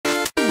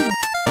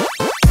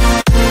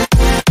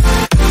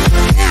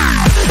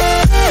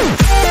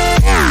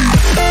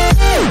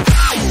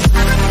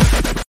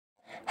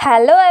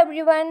Hello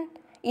everyone,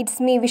 it's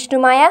me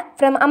Vishnumaya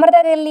from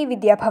Amritagalli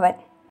Vidya Bhavan.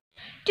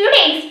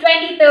 Today is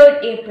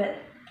 23rd April.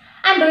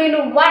 And do you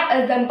know what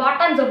is the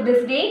importance of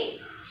this day?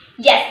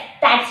 Yes,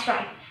 that's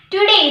right.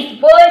 Today is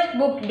World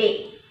Book Day.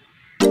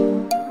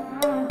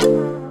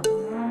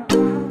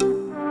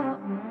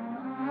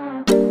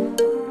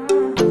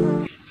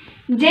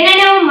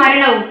 ജനനവും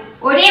മരണവും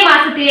ഒരേ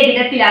മാസത്തിലെ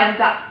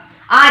ദിനത്തിലാവുക.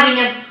 ആ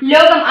ദിനം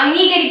ലോകം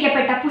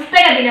അംഗീകരിക്കപ്പെട്ട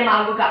പുസ്തക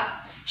ദിനമാവുക.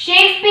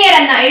 Shakespeare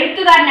എന്ന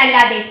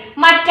എഴുത്തുകാരനല്ലാതെ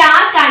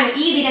മറ്റാർക്കാണ്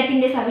ഈ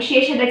ദിനത്തിന്റെ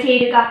സവിശേഷത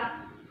ചേരുക?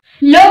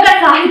 ലോക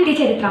സാഹിത്യ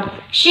ചരിത്രം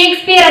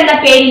ഷേക്സ്പിയർ എന്ന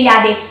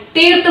പേരില്ലാതെ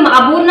തീർത്തും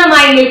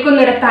അപൂർണമായി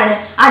നിൽക്കുന്നിടത്താണ്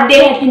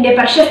അദ്ദേഹത്തിന്റെ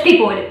പ്രശസ്തി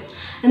പോലും.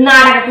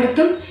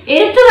 നാടകകൃത്തും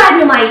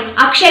എഴുത്തുകാരനുമായി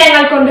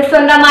അക്ഷരങ്ങൾ കൊണ്ട്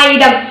സ്വന്തമായ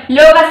ഇടം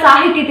ലോക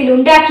സാഹിത്യത്തിൽ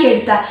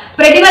ഉണ്ടാക്കിയെടുത്ത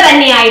പ്രതിഭ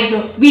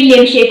തന്നെയായിരുന്നു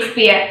William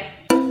Shakespeare.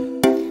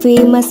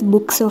 Famous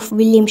books of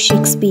William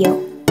Shakespeare.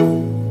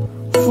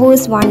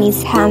 First one is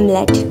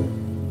Hamlet.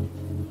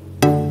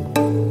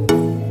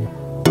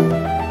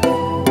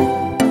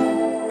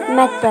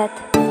 Macbeth,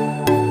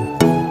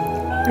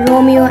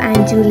 Romeo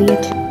and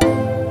Juliet,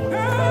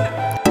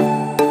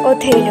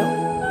 Othello,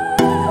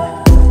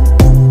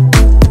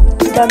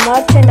 The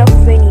Merchant of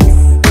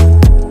Venice,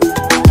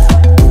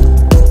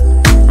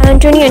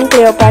 Antony and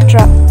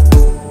Cleopatra,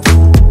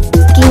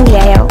 King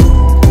Lear,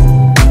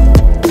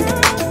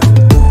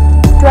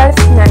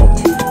 Twelfth Night,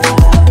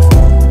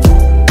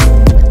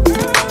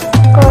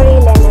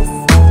 Coriolanus,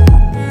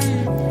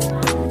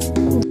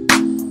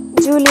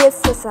 Julius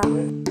Caesar,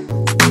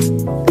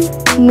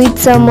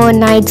 Midsummer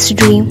Night's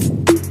Dream,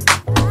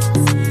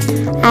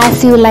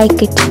 As You Like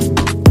It,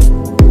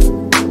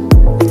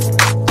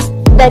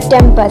 The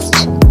Tempest.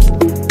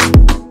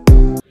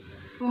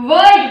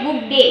 World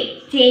Book Day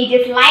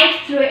changes lives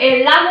through a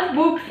love of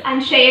books and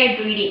shared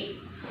reading.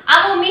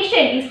 Our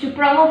mission is to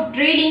promote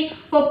reading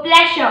for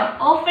pleasure,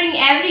 offering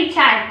every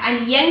child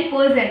and young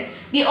person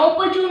the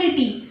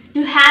opportunity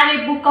to have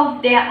a book of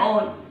their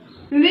own.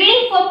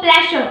 Reading for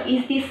pleasure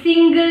is the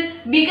single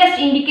biggest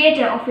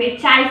indicator of a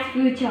child's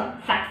future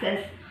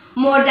success,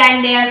 more than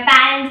their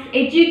parents'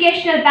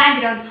 educational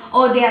background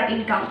or their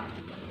income.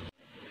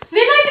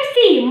 We want to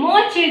see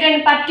more children,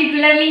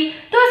 particularly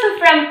those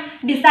from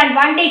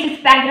disadvantaged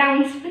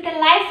backgrounds, with a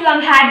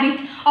lifelong habit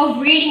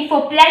of reading for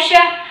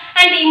pleasure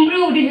and the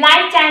improved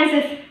life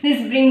chances this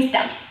brings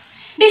them.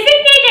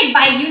 Designated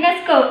by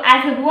UNESCO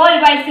as a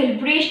worldwide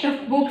celebration of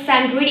books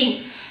and reading,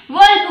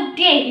 World Book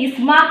Day is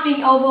marked in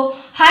over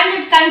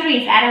 100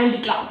 countries around the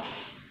globe.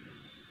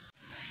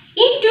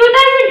 In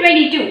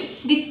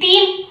 2022, the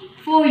theme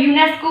for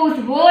UNESCO's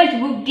World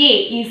Book Day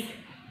is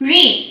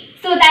Read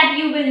so that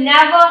you will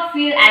never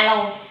feel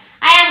alone.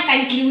 I am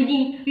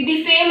concluding with the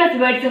famous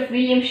words of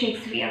William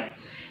Shakespeare.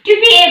 To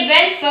be a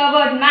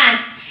well-favored man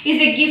is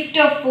a gift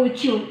of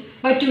fortune,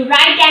 but to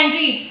write and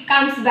read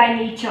comes by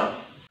nature.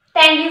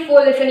 Thank you for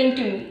listening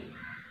to me.